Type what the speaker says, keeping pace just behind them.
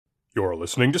You're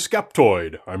listening to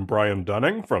Skeptoid. I'm Brian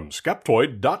Dunning from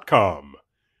Skeptoid.com.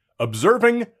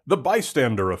 Observing the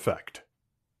Bystander Effect.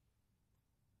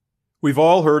 We've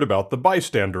all heard about the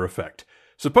bystander effect.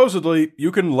 Supposedly,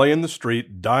 you can lay in the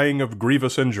street dying of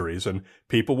grievous injuries and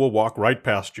people will walk right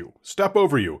past you, step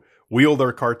over you, wheel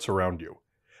their carts around you.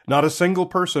 Not a single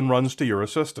person runs to your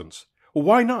assistance.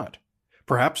 Why not?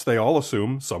 Perhaps they all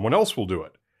assume someone else will do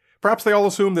it. Perhaps they all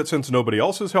assume that since nobody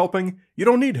else is helping, you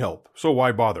don't need help, so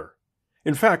why bother?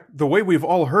 In fact, the way we've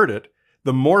all heard it,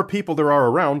 the more people there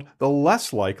are around, the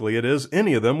less likely it is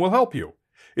any of them will help you.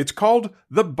 It's called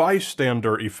the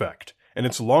bystander effect, and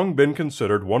it's long been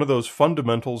considered one of those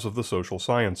fundamentals of the social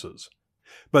sciences.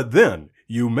 But then,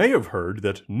 you may have heard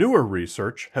that newer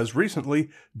research has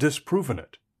recently disproven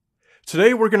it.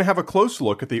 Today we're going to have a close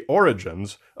look at the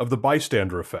origins of the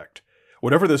bystander effect,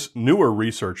 whatever this newer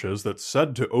research is that's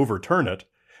said to overturn it,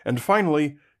 and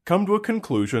finally, come to a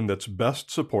conclusion that's best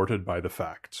supported by the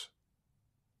facts.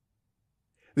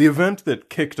 The event that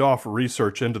kicked off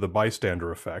research into the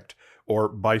bystander effect, or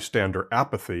bystander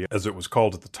apathy as it was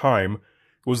called at the time,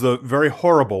 was the very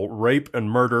horrible rape and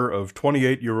murder of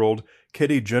 28-year-old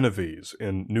Kitty Genovese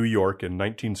in New York in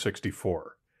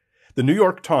 1964. The New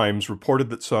York Times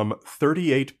reported that some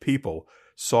 38 people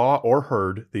saw or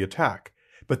heard the attack,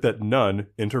 but that none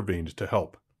intervened to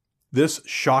help. This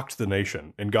shocked the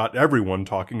nation and got everyone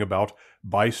talking about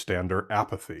bystander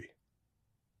apathy.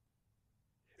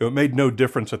 It made no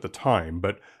difference at the time,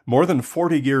 but more than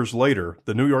 40 years later,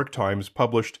 the New York Times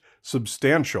published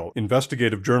substantial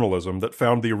investigative journalism that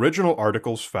found the original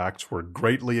article's facts were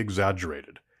greatly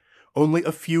exaggerated. Only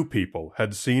a few people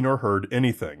had seen or heard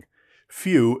anything.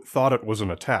 Few thought it was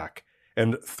an attack,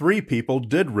 and 3 people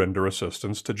did render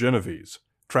assistance to Genovese,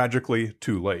 tragically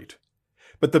too late.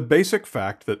 But the basic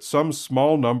fact that some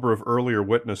small number of earlier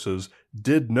witnesses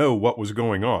did know what was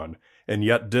going on, and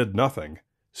yet did nothing,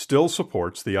 still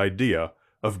supports the idea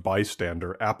of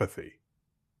bystander apathy.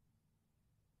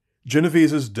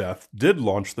 Genovese's death did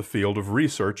launch the field of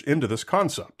research into this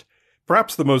concept.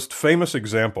 Perhaps the most famous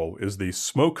example is the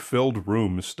smoke-filled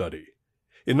room study.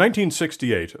 In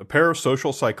 1968, a pair of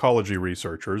social psychology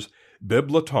researchers, Bibb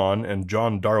Lawton and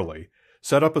John Darley,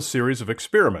 set up a series of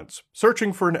experiments,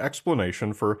 searching for an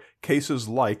explanation for cases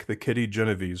like the Kitty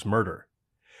Genovese murder.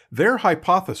 Their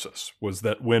hypothesis was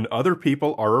that when other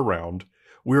people are around,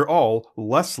 we're all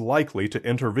less likely to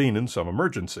intervene in some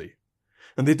emergency.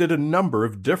 And they did a number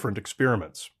of different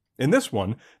experiments. In this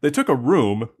one, they took a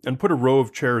room and put a row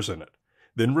of chairs in it,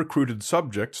 then recruited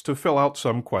subjects to fill out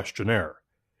some questionnaire.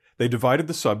 They divided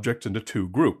the subjects into 2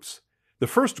 groups. The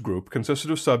first group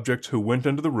consisted of subjects who went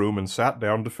into the room and sat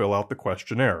down to fill out the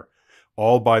questionnaire,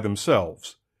 all by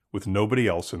themselves, with nobody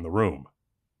else in the room.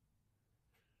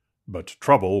 But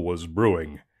trouble was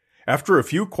brewing. After a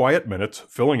few quiet minutes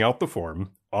filling out the form,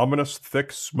 ominous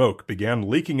thick smoke began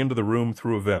leaking into the room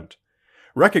through a vent.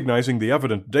 Recognizing the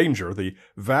evident danger, the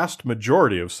vast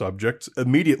majority of subjects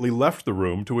immediately left the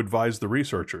room to advise the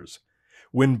researchers.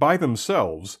 When by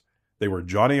themselves, they were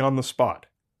Johnny on the spot.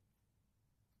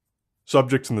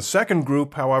 Subjects in the second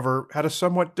group, however, had a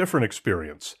somewhat different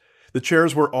experience. The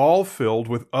chairs were all filled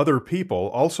with other people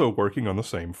also working on the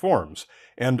same forms,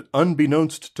 and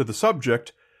unbeknownst to the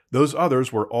subject, those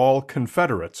others were all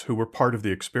Confederates who were part of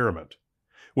the experiment.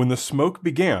 When the smoke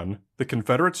began, the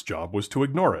Confederates' job was to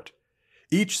ignore it.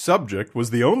 Each subject was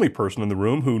the only person in the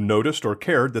room who noticed or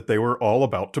cared that they were all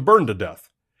about to burn to death.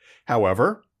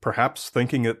 However, perhaps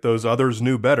thinking that those others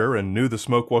knew better and knew the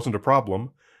smoke wasn't a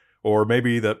problem, or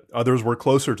maybe that others were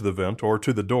closer to the vent or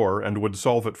to the door and would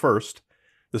solve it first,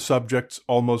 the subjects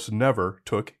almost never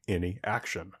took any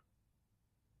action.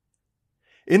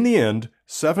 In the end,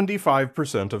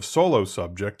 75% of solo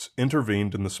subjects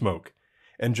intervened in the smoke,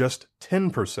 and just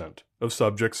 10% of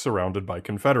subjects surrounded by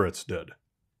Confederates did.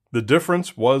 The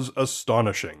difference was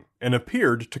astonishing, and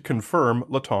appeared to confirm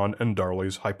Lawton and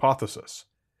Darley's hypothesis.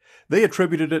 They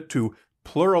attributed it to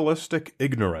pluralistic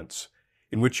ignorance,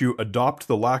 in which you adopt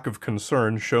the lack of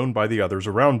concern shown by the others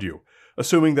around you,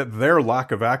 assuming that their lack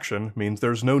of action means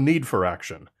there's no need for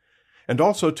action, and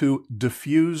also to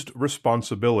diffused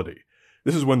responsibility.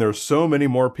 This is when there's so many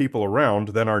more people around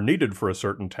than are needed for a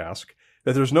certain task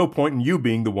that there's no point in you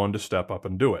being the one to step up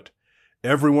and do it.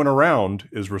 Everyone around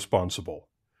is responsible,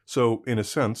 so in a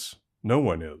sense, no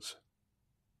one is.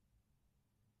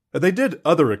 They did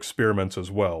other experiments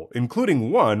as well, including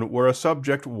one where a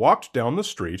subject walked down the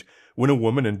street when a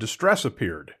woman in distress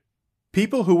appeared.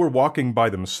 People who were walking by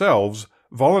themselves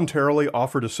voluntarily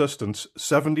offered assistance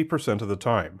 70% of the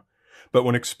time, but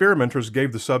when experimenters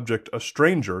gave the subject a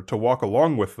stranger to walk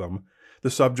along with them,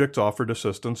 the subjects offered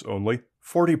assistance only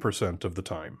 40% of the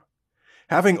time.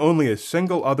 Having only a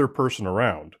single other person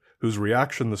around, whose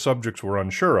reaction the subjects were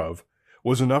unsure of,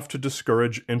 was enough to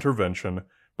discourage intervention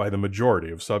by the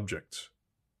majority of subjects.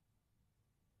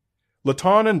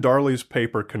 Latton and Darley's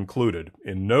paper concluded,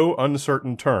 in no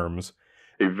uncertain terms,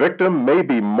 "A victim may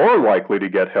be more likely to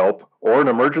get help or an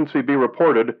emergency be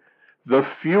reported the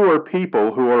fewer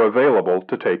people who are available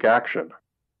to take action."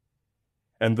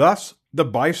 And thus, the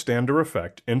bystander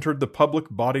effect entered the public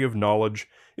body of knowledge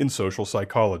in social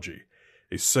psychology.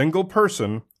 A single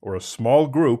person or a small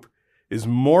group is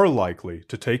more likely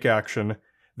to take action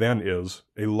than is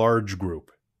a large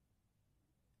group.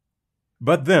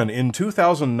 But then, in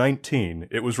 2019,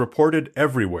 it was reported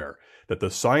everywhere that the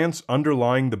science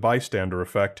underlying the bystander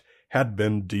effect had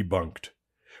been debunked.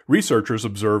 Researchers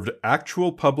observed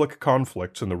actual public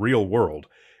conflicts in the real world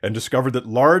and discovered that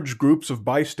large groups of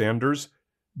bystanders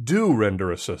do render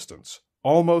assistance,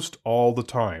 almost all the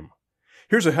time.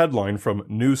 Here's a headline from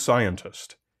New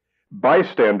Scientist.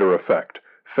 "Bystander effect.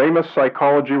 Famous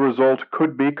psychology result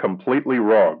could be completely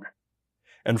wrong."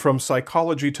 And from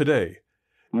Psychology Today,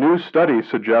 "New study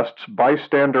suggests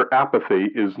bystander apathy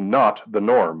is not the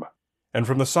norm." And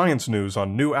from the Science News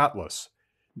on New Atlas,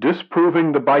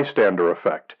 "Disproving the bystander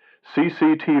effect.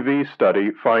 CCTV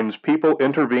study finds people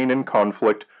intervene in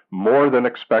conflict more than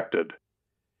expected."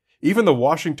 Even the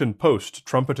Washington Post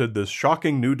trumpeted this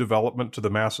shocking new development to the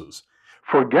masses.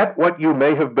 "Forget what you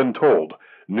may have been told.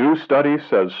 New study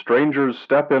says strangers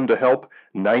step in to help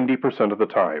 90% of the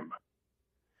time."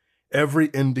 Every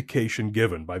indication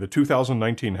given by the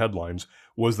 2019 headlines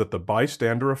was that the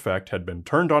bystander effect had been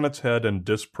turned on its head and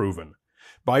disproven.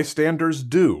 Bystanders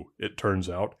do, it turns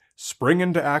out, spring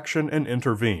into action and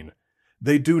intervene.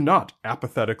 They do not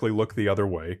apathetically look the other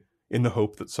way in the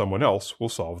hope that someone else will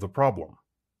solve the problem.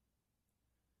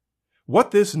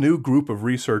 What this new group of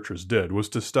researchers did was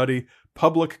to study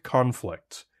public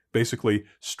conflicts, basically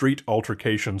street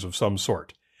altercations of some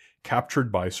sort, captured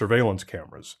by surveillance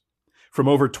cameras. From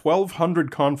over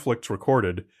 1,200 conflicts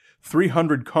recorded,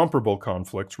 300 comparable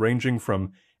conflicts ranging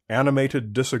from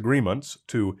animated disagreements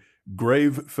to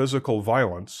grave physical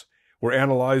violence were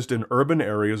analyzed in urban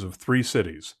areas of 3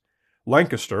 cities: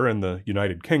 Lancaster in the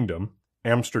United Kingdom,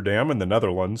 Amsterdam in the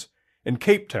Netherlands, and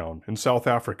Cape Town in South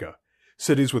Africa,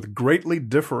 cities with greatly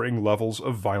differing levels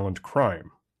of violent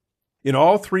crime. In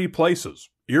all 3 places,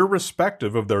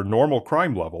 irrespective of their normal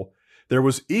crime level, there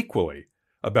was equally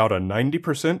about a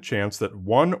 90% chance that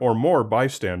one or more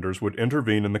bystanders would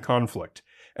intervene in the conflict,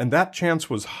 and that chance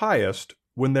was highest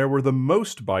when there were the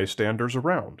most bystanders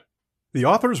around. The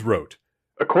authors wrote,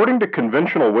 "According to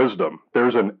conventional wisdom,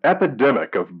 there's an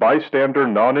epidemic of bystander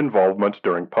non-involvement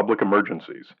during public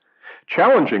emergencies.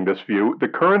 Challenging this view, the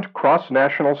current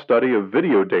cross-national study of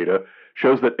video data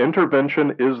shows that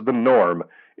intervention is the norm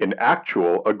in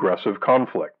actual aggressive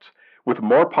conflicts, with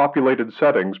more populated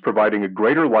settings providing a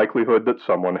greater likelihood that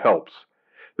someone helps.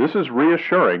 This is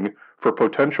reassuring for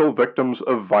potential victims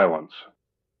of violence."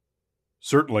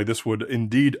 Certainly this would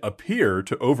indeed appear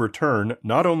to overturn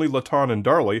not only Latton and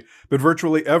Darley, but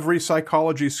virtually every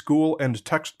psychology school and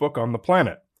textbook on the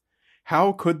planet.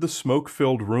 How could the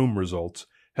smoke-filled room results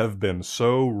have been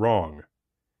so wrong?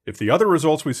 If the other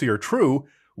results we see are true,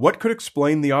 what could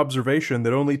explain the observation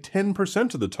that only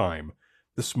 10% of the time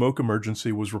the smoke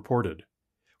emergency was reported?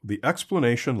 The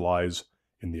explanation lies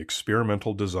in the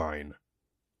experimental design.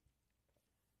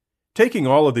 Taking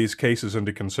all of these cases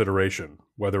into consideration,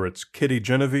 whether it's Kitty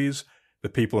Genovese, the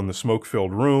people in the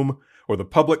smoke-filled room, or the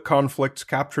public conflicts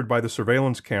captured by the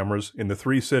surveillance cameras in the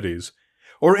 3 cities,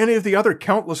 or any of the other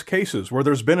countless cases where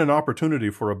there's been an opportunity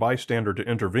for a bystander to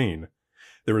intervene,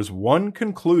 there is one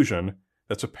conclusion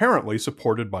that's apparently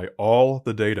supported by all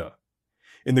the data.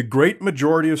 In the great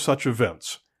majority of such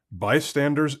events,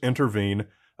 bystanders intervene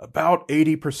about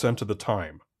 80% of the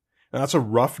time. Now, that's a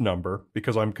rough number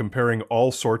because I'm comparing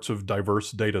all sorts of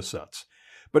diverse data sets,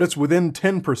 but it's within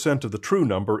 10% of the true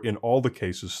number in all the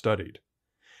cases studied.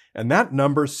 And that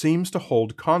number seems to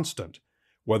hold constant,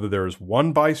 whether there is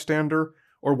one bystander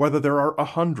or whether there are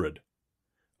 100.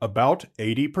 About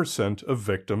 80% of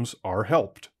victims are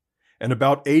helped, and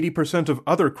about 80% of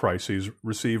other crises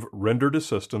receive rendered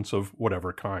assistance of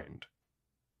whatever kind.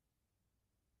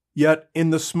 Yet, in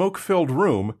the smoke-filled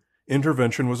room,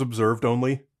 intervention was observed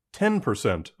only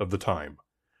 10% of the time.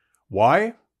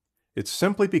 Why? It's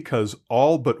simply because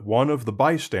all but one of the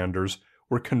bystanders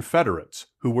were Confederates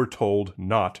who were told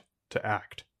not to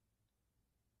act.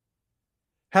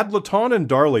 Had Latton and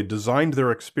Darley designed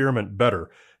their experiment better,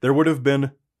 there would have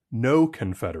been no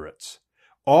Confederates.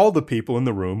 All the people in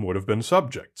the room would have been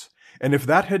subjects. And if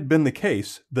that had been the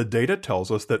case, the data tells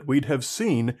us that we'd have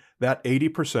seen that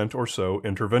 80% or so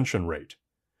intervention rate.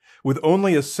 With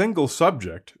only a single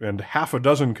subject and half a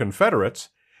dozen Confederates,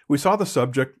 we saw the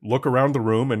subject look around the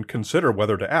room and consider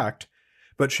whether to act,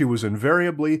 but she was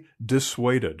invariably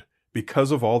dissuaded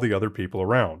because of all the other people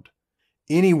around.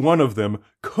 Any one of them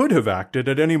could have acted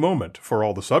at any moment, for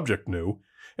all the subject knew,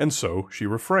 and so she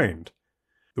refrained.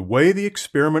 The way the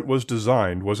experiment was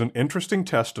designed was an interesting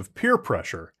test of peer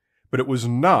pressure, but it was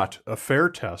not a fair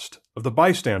test of the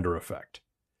bystander effect.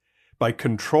 By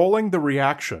controlling the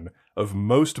reaction of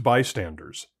most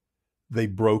bystanders, they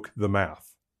broke the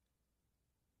math.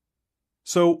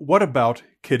 So what about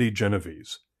Kitty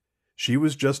Genovese? She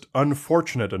was just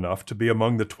unfortunate enough to be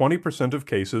among the 20% of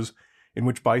cases in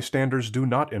which bystanders do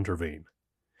not intervene.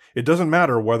 It doesn't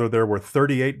matter whether there were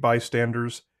 38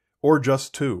 bystanders or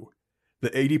just 2. The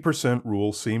 80%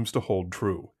 rule seems to hold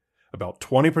true. About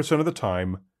 20% of the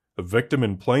time, a victim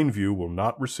in plain view will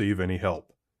not receive any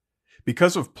help.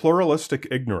 Because of pluralistic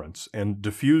ignorance and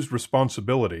diffused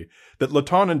responsibility that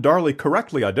Latan and Darley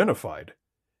correctly identified,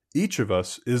 each of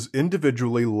us is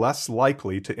individually less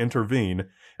likely to intervene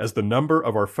as the number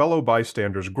of our fellow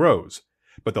bystanders grows,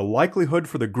 but the likelihood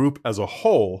for the group as a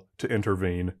whole to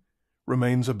intervene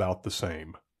remains about the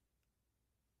same.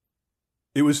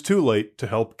 It was too late to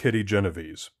help Kitty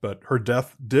Genovese, but her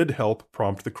death did help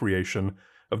prompt the creation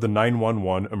of the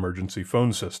 911 emergency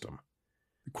phone system.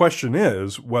 The question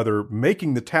is whether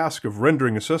making the task of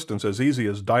rendering assistance as easy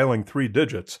as dialing 3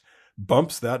 digits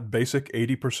bumps that basic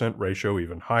 80% ratio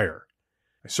even higher.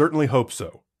 I certainly hope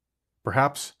so.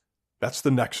 Perhaps that's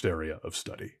the next area of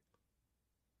study.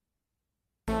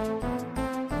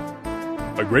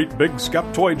 A great big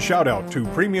Skeptoid shout-out to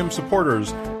premium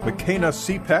supporters McKenna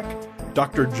Seepeck,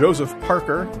 Dr. Joseph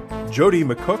Parker, Jody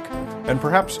McCook, and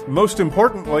perhaps most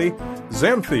importantly,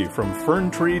 Xanthi from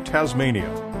Ferntree, Tasmania.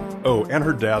 Oh, and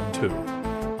her dad too.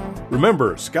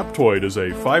 Remember, Skeptoid is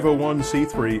a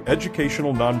 501c3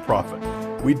 educational nonprofit.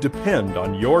 We depend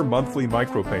on your monthly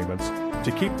micropayments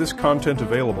to keep this content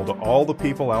available to all the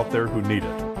people out there who need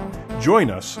it.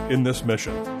 Join us in this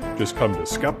mission. Just come to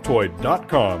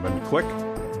Skeptoid.com and click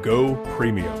Go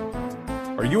Premium.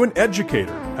 Are you an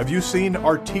educator? Have you seen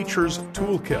our Teacher's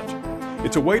Toolkit?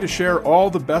 It's a way to share all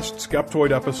the best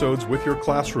Skeptoid episodes with your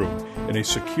classroom in a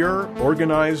secure,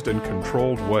 organized, and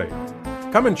controlled way.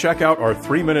 Come and check out our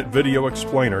 3-minute video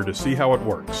explainer to see how it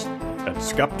works at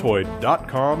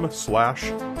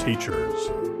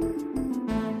skeptoid.com/teachers.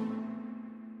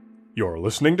 You're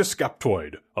listening to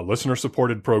Skeptoid, a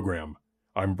listener-supported program.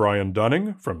 I'm Brian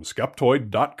Dunning from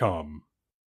Skeptoid.com.